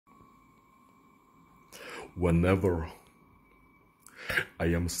Whenever I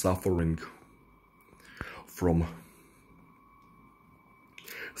am suffering from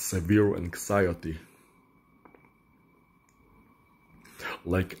severe anxiety,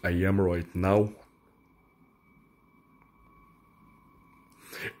 like I am right now,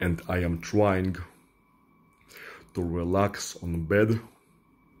 and I am trying to relax on bed,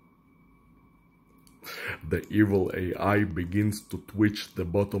 the evil AI begins to twitch the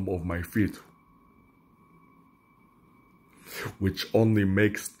bottom of my feet, which only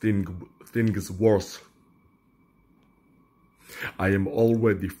makes things worse. I am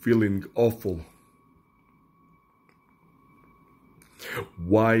already feeling awful.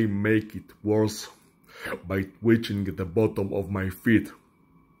 Why make it worse by twitching the bottom of my feet,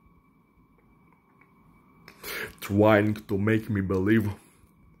 trying to make me believe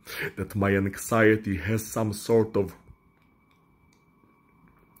that my anxiety has some sort of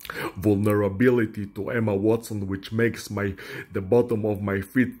vulnerability to Emma Watson, which makes the bottom of my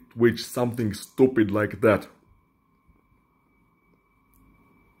feet twitch, something stupid like that.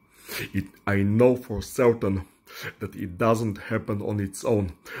 I know for certain that it doesn't happen on its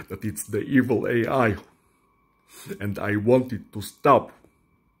own, that it's the evil AI, and I want it to stop.